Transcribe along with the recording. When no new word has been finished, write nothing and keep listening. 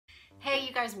Hey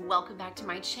you guys, welcome back to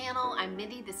my channel. I'm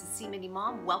Mindy, this is See Mindy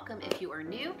Mom. Welcome if you are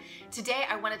new. Today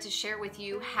I wanted to share with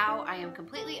you how I am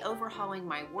completely overhauling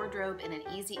my wardrobe in an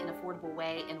easy and affordable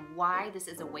way and why this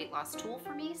is a weight loss tool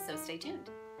for me, so stay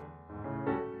tuned.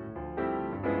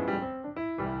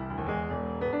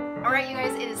 All right, you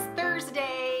guys, it is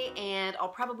Thursday and I'll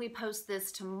probably post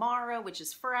this tomorrow, which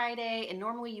is Friday. And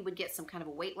normally you would get some kind of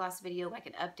a weight loss video, like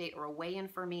an update or a weigh-in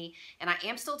for me. And I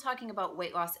am still talking about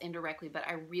weight loss indirectly, but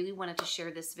I really wanted to share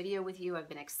this video with you. I've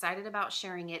been excited about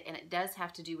sharing it and it does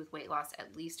have to do with weight loss,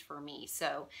 at least for me.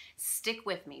 So stick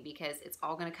with me because it's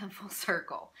all gonna come full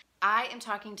circle. I am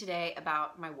talking today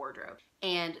about my wardrobe.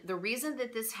 And the reason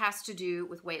that this has to do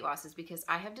with weight loss is because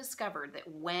I have discovered that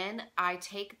when I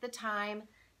take the time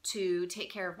to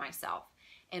take care of myself,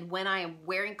 and when I am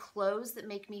wearing clothes that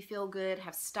make me feel good,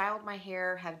 have styled my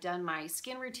hair, have done my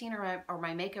skin routine or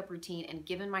my makeup routine and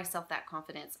given myself that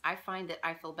confidence, I find that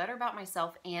I feel better about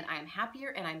myself and I am happier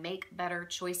and I make better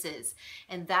choices.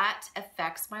 And that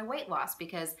affects my weight loss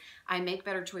because I make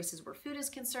better choices where food is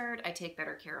concerned, I take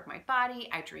better care of my body,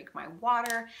 I drink my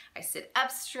water, I sit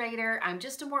up straighter, I'm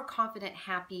just a more confident,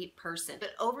 happy person.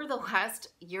 But over the last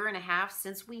year and a half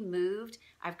since we moved,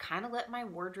 I've kind of let my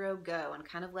wardrobe go and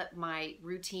kind of let my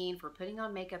routine for putting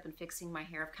on makeup and fixing my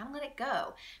hair, I've kind of let it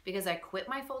go because I quit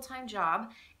my full-time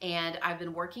job and I've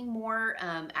been working more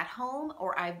at home,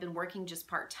 or I've been working just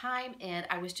part-time, and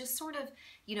I was just sort of,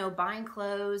 you know, buying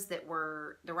clothes that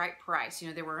were the right price. You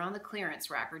know, they were on the clearance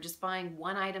rack, or just buying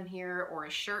one item here or a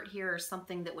shirt here or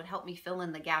something that would help me fill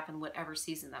in the gap in whatever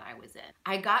season that I was in.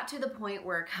 I got to the point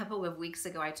where a couple of weeks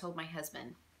ago I told my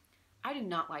husband, I do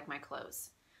not like my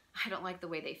clothes. I don't like the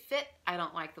way they fit. I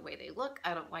don't like the way they look.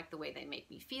 I don't like the way they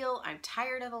make me feel. I'm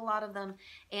tired of a lot of them.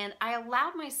 And I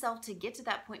allowed myself to get to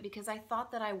that point because I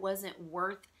thought that I wasn't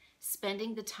worth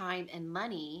spending the time and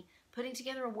money putting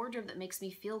together a wardrobe that makes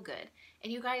me feel good.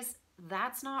 And you guys,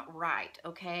 that's not right,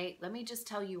 okay? Let me just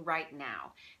tell you right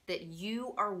now that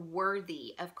you are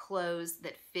worthy of clothes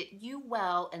that fit you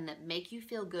well and that make you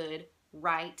feel good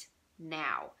right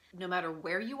now. No matter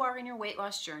where you are in your weight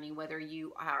loss journey, whether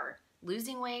you are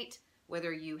losing weight,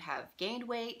 whether you have gained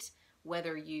weight,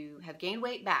 whether you have gained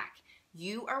weight back,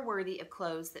 you are worthy of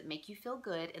clothes that make you feel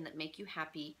good and that make you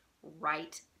happy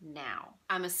right now.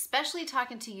 I'm especially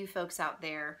talking to you folks out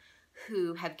there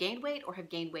who have gained weight or have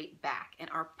gained weight back and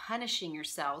are punishing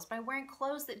yourselves by wearing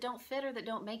clothes that don't fit or that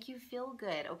don't make you feel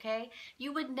good, okay?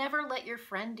 You would never let your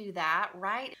friend do that,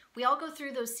 right? We all go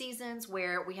through those seasons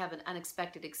where we have an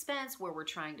unexpected expense, where we're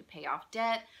trying to pay off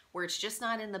debt, where it's just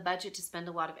not in the budget to spend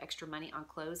a lot of extra money on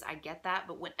clothes. I get that,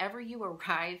 but whenever you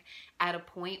arrive at a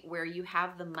point where you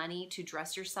have the money to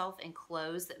dress yourself in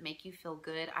clothes that make you feel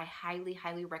good, I highly,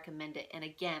 highly recommend it. And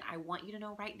again, I want you to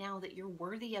know right now that you're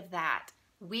worthy of that.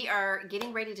 We are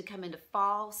getting ready to come into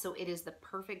fall, so it is the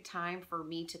perfect time for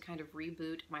me to kind of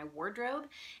reboot my wardrobe,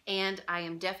 and I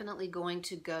am definitely going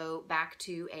to go back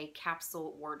to a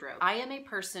capsule wardrobe. I am a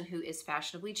person who is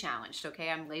fashionably challenged, okay?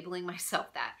 I'm labeling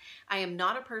myself that. I am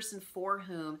not a person for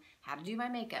whom how to do my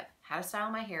makeup, how to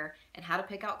style my hair, and how to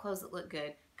pick out clothes that look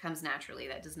good comes naturally.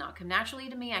 That does not come naturally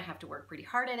to me. I have to work pretty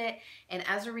hard at it. And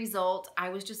as a result, I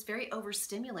was just very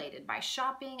overstimulated by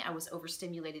shopping. I was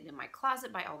overstimulated in my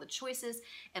closet by all the choices.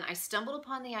 And I stumbled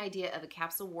upon the idea of a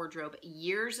capsule wardrobe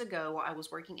years ago while I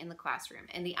was working in the classroom.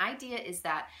 And the idea is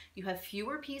that you have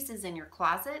fewer pieces in your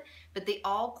closet, but they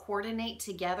all coordinate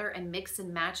together and mix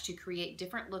and match to create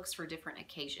different looks for different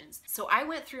occasions. So I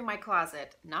went through my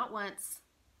closet, not once,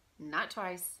 not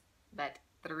twice, but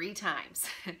 3 times.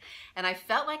 And I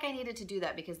felt like I needed to do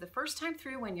that because the first time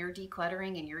through, when you're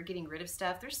decluttering and you're getting rid of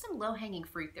stuff, there's some low-hanging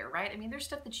fruit there, right? I mean, there's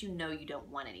stuff that you know you don't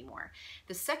want anymore.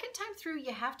 The second time through,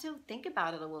 you have to think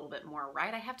about it a little bit more,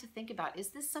 right? I have to think about, is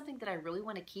this something that I really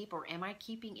want to keep, or am I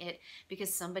keeping it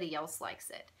because somebody else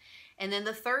likes it? And then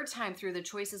the third time through, the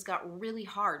choices got really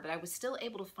hard, but I was still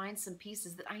able to find some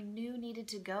pieces that I knew needed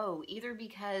to go, either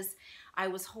because I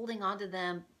was holding on to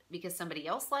them because somebody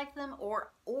else liked them,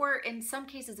 or in some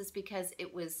cases it's because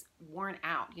it was worn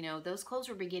out. You know, those clothes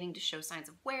were beginning to show signs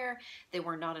of wear. They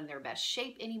were not in their best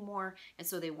shape anymore, and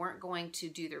so they weren't going to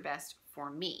do their best for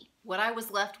me. What I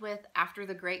was left with after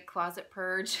the great closet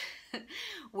purge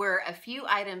were a few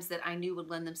items that I knew would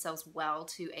lend themselves well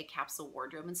to a capsule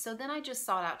wardrobe, and so then I just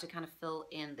sought out to kind of fill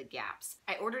in the gaps.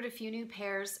 I ordered a few new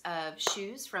pairs of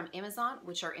shoes from Amazon,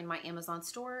 which are in my Amazon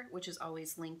store, which is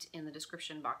always linked in the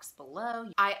description box below.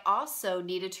 I also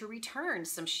needed to return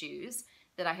some shoes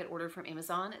that I had ordered from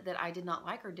Amazon that I did not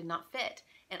like or did not fit.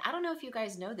 And I don't know if you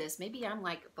guys know this, maybe I'm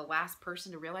like the last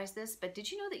person to realize this, but did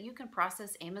you know that you can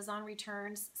process Amazon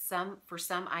returns for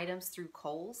some items through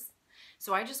Kohl's?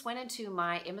 So I just went into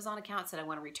my Amazon account, said I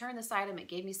want to return this item. It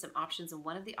gave me some options, and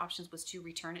one of the options was to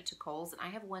return it to Kohl's, and I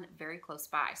have one very close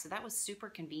by. So that was super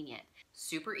convenient.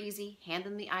 Super easy. Hand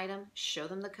them the item, show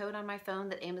them the code on my phone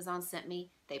that Amazon sent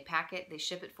me. They pack it, they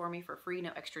ship it for me for free,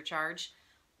 no extra charge.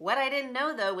 What I didn't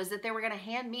know though was that they were going to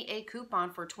hand me a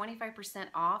coupon for 25%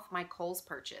 off my Kohl's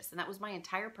purchase. And that was my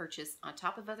entire purchase on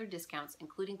top of other discounts,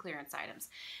 including clearance items.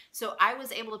 So I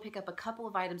was able to pick up a couple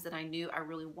of items that I knew I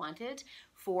really wanted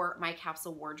for my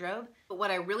capsule wardrobe. But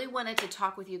what I really wanted to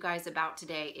talk with you guys about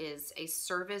today is a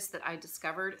service that I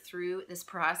discovered through this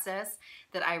process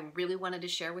that I really wanted to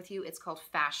share with you. It's called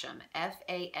Fashom,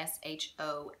 F-A-S-H-O-M.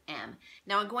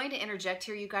 Now I'm going to interject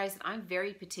here, you guys, that I'm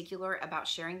very particular about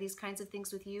sharing these kinds of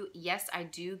things with you. Yes, I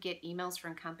do get emails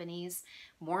from companies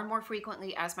more and more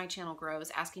frequently as my channel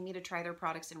grows, asking me to try their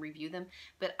products and review them,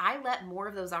 but I let more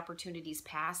of those opportunities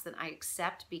pass than I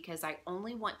accept because I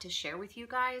only want to share with you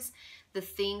guys the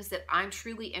things that I'm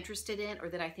truly interested in or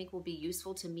that I think will be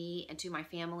useful to me and to my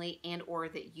family, and or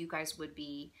that you guys would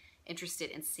be interested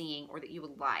in seeing or that you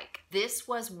would like. This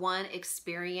was one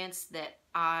experience that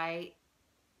I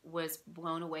was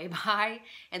blown away by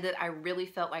and that I really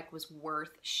felt like was worth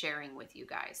sharing with you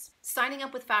guys. Signing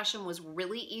up with Fashom was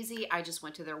really easy. I just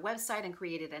went to their website and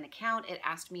created an account. It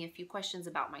asked me a few questions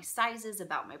about my sizes,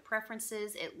 about my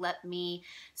preferences. It let me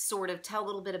sort of tell a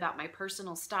little bit about my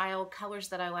personal style, colors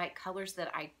that I like, colors that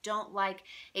I don't like.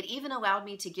 It even allowed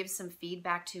me to give some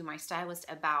feedback to my stylist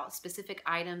about specific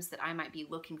items that I might be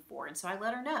looking for. And so I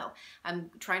let her know, I'm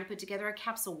trying to put together a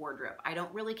capsule wardrobe. I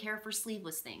don't really care for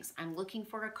sleeveless things. I'm looking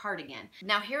for a cardigan.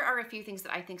 Now here are a few things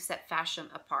that I think set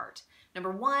Fashom apart.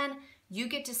 Number one, you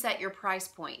get to set your price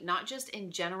point, not just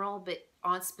in general, but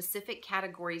on specific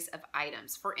categories of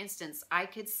items. For instance, I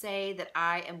could say that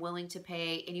I am willing to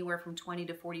pay anywhere from $20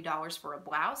 to $40 for a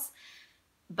blouse,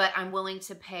 but I'm willing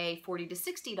to pay $40 to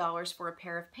 $60 for a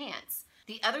pair of pants.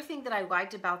 The other thing that I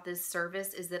liked about this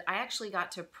service is that I actually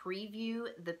got to preview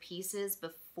the pieces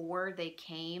before they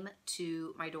came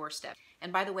to my doorstep.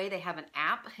 And by the way, they have an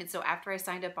app. And so after I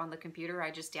signed up on the computer,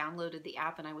 I just downloaded the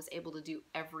app and I was able to do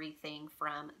everything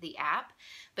from the app.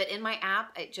 But in my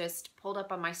app, it just pulled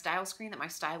up on my style screen that my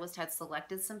stylist had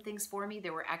selected some things for me.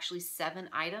 There were actually 7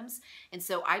 items. And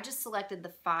so I just selected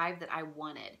the 5 that I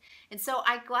wanted. And so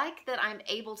I like that I'm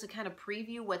able to kind of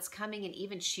preview what's coming and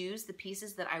even choose the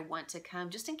pieces that I want to come,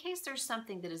 just in case there's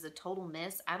something that is a total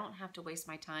miss. I don't have to waste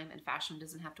my time, and Fashom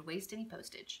doesn't have to waste any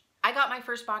postage. I got my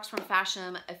first box from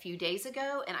Fashom a few days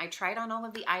ago and I tried on all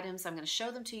of the items. I'm going to show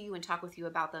them to you and talk with you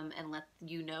about them and let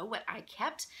you know what I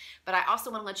kept. But I also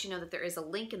want to let you know that there is a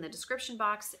link in the description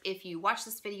box. If you watch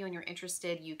this video and you're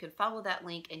interested, you can follow that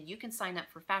link and you can sign up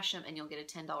for Fashom and you'll get a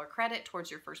 $10 credit towards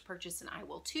your first purchase, and I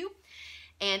will too.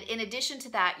 And in addition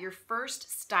to that, your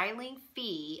first styling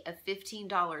fee of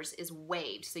 $15 is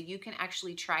waived. So you can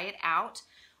actually try it out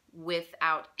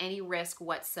without any risk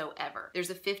whatsoever. There's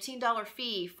a $15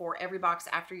 fee for every box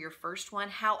after your first one.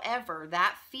 However,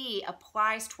 that fee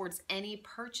applies towards any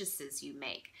purchases you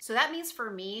make. So that means for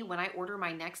me, when I order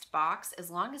my next box, as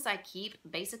long as I keep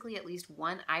basically at least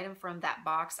one item from that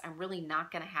box, I'm really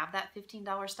not going to have that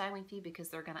 $15 styling fee because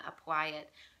they're going to apply it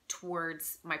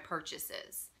towards my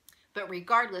purchases. But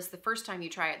regardless, the first time you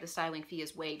try it, the styling fee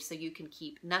is waived, so you can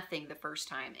keep nothing the first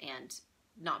time and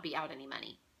not be out any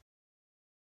money.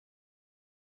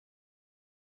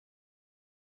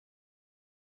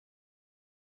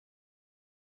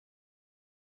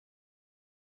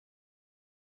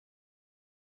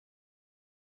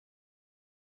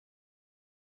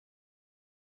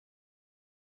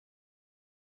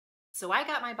 So I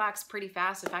got my box pretty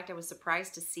fast. In fact, I was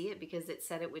surprised to see it because it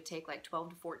said it would take like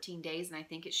 12 to 14 days, and I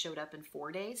think it showed up in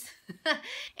 4 days.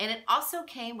 And it also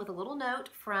came with a little note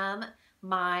from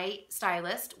my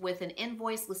stylist with an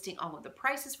invoice listing all of the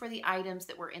prices for the items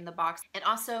that were in the box, and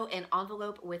also an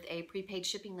envelope with a prepaid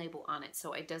shipping label on it,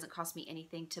 so it doesn't cost me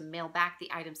anything to mail back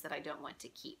the items that I don't want to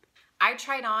keep. I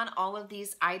tried on all of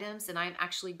these items and I'm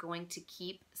actually going to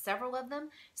keep several of them.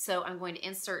 So I'm going to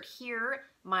insert here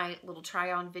my little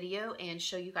try on video and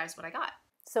show you guys what I got.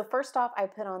 So first off, I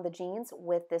put on the jeans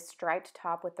with this striped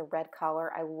top with the red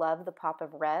collar. I love the pop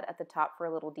of red at the top for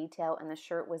a little detail, and the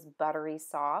shirt was buttery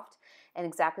soft and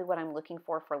exactly what I'm looking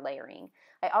for layering.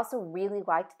 I also really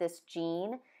liked this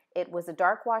jean. It was a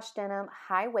dark wash denim,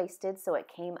 high-waisted, so it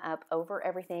came up over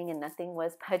everything and nothing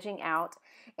was pudging out.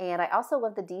 And I also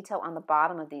love the detail on the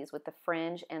bottom of these with the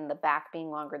fringe and the back being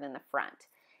longer than the front.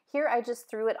 Here I just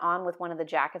threw it on with one of the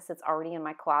jackets that's already in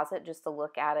my closet just to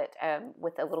look at it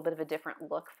with a little bit of a different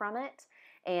look from it.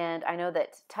 And I know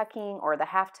that tucking or the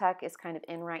half tuck is kind of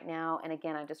in right now. And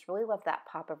again, I just really love that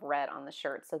pop of red on the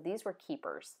shirt. So these were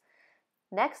keepers.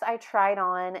 Next, I tried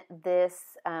on this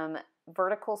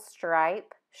vertical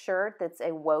stripe shirt that's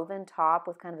a woven top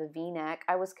with kind of a V-neck.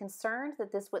 I was concerned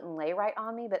that this wouldn't lay right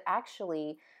on me, but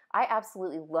actually I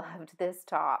absolutely loved this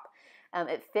top.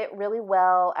 It fit really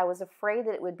well. I was afraid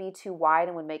that it would be too wide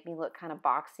and would make me look kind of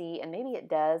boxy, and maybe it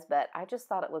does, but I just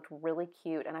thought it looked really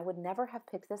cute, and I would never have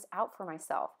picked this out for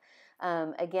myself.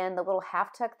 Again, the little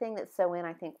half tuck thing that's sewn in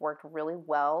I think worked really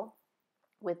well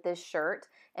with this shirt,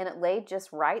 and it laid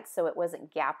just right so it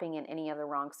wasn't gapping in any of the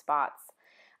wrong spots.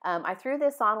 I threw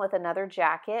this on with another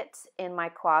jacket in my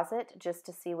closet just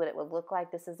to see what it would look like.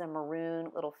 This is a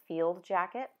maroon little field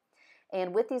jacket.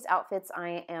 And with these outfits,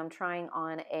 I am trying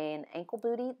on an ankle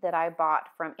bootie that I bought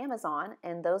from Amazon,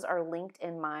 and those are linked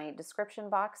in my description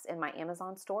box in my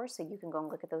Amazon store, so you can go and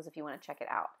look at those if you want to check it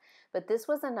out. But this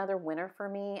was another winner for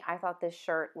me. I thought this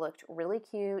shirt looked really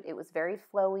cute. It was very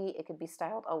flowy. It could be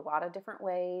styled a lot of different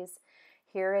ways.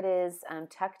 Here it is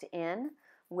tucked in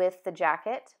with the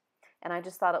jacket. And I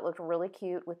just thought it looked really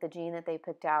cute with the jean that they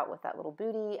picked out with that little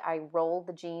bootie. I rolled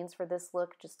the jeans for this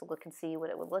look just to look and see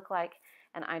what it would look like.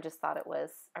 And I just thought it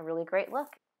was a really great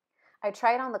look. I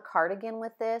tried on the cardigan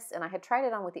with this, and I had tried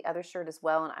it on with the other shirt as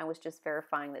well, and I was just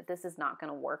verifying that this is not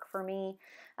going to work for me.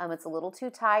 It's a little too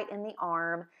tight in the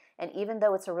arm, and even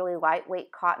though it's a really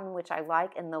lightweight cotton, which I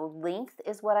like, and the length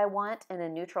is what I want in a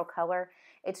neutral color,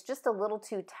 it's just a little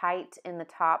too tight in the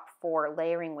top for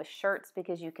layering with shirts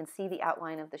because you can see the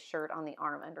outline of the shirt on the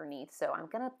arm underneath, so I'm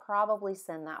going to probably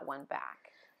send that one back.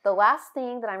 The last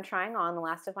thing that I'm trying on, the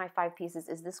last of my 5 pieces,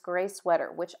 is this gray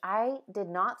sweater, which I did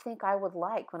not think I would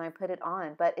like when I put it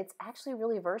on, but it's actually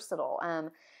really versatile.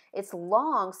 It's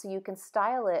long, so you can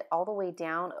style it all the way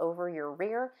down over your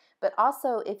rear, but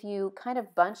also if you kind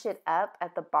of bunch it up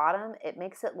at the bottom, it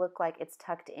makes it look like it's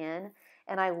tucked in.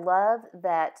 And I love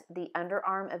that the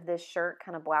underarm of this shirt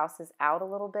kind of blouses out a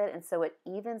little bit, and so it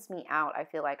evens me out, I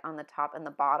feel like, on the top and the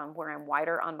bottom where I'm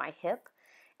wider on my hip.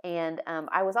 And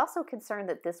I was also concerned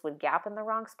that this would gap in the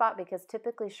wrong spot because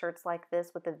typically shirts like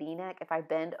this with a V-neck, if I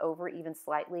bend over even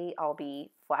slightly, I'll be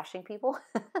flashing people.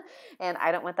 And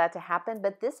I don't want that to happen.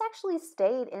 But this actually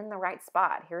stayed in the right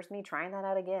spot. Here's me trying that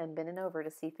out again, bending over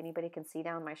to see if anybody can see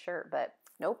down my shirt. But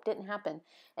nope, didn't happen.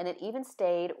 And it even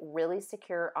stayed really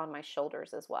secure on my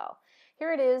shoulders as well.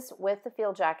 Here it is with the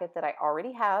field jacket that I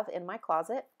already have in my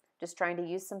closet. Just trying to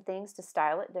use some things to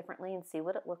style it differently and see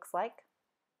what it looks like.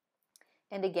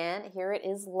 And again, here it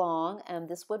is long.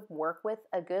 This would work with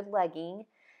a good legging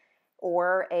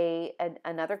or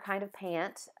another kind of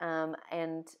pant,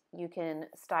 and you can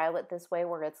style it this way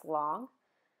where it's long,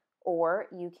 or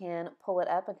you can pull it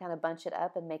up and kind of bunch it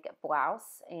up and make it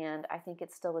blouse, and I think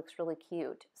it still looks really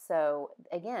cute. So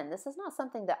again, this is not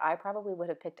something that I probably would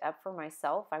have picked up for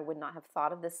myself. I would not have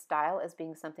thought of this style as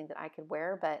being something that I could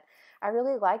wear, but I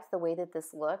really liked the way that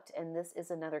this looked, and this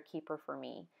is another keeper for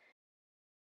me.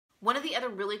 One of the other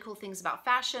really cool things about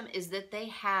Fashom is that they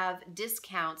have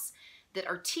discounts that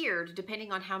are tiered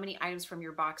depending on how many items from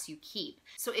your box you keep.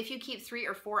 So if you keep 3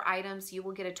 or 4 items, you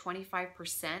will get a 25%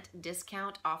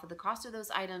 discount off of the cost of those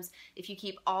items. If you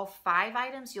keep all 5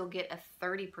 items, you'll get a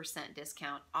 30%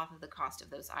 discount off of the cost of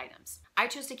those items. I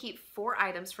chose to keep 4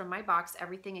 items from my box,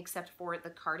 everything except for the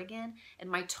cardigan, and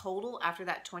my total after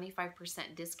that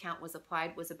 25% discount was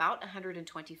applied was about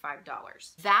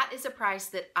 $125. That is a price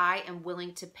that I am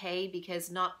willing to pay because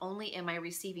not only am I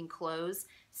receiving clothes,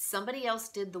 somebody else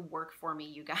did the work for me,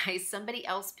 you guys. Somebody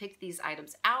else picked these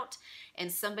items out,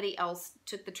 and somebody else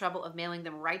took the trouble of mailing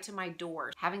them right to my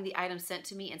door. Having the items sent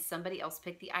to me and somebody else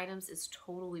picked the items is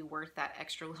totally worth that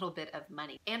extra little bit of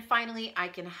money. And finally, I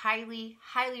can highly,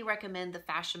 highly recommend the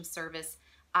Fashom service.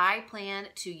 I plan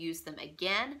to use them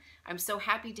again. I'm so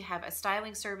happy to have a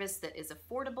styling service that is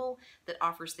affordable, that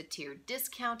offers the tiered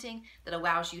discounting, that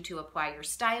allows you to apply your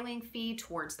styling fee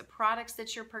towards the products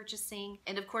that you're purchasing.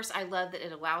 And of course, I love that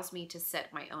it allows me to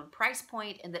set my own price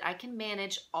point and that I can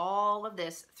manage all of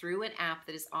this through an app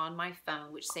that is on my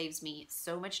phone, which saves me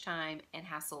so much time and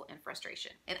hassle and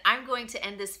frustration. And I'm going to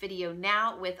end this video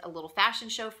now with a little fashion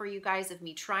show for you guys of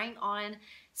me trying on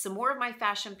some more of my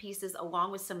fashion pieces along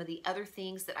with some of the other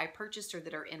things that I purchased or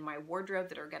that are in my wardrobe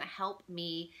that are going to help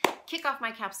me kick off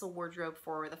my capsule wardrobe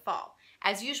for the fall.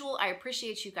 As usual, I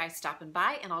appreciate you guys stopping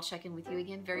by, and I'll check in with you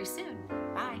again very soon.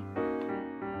 Bye.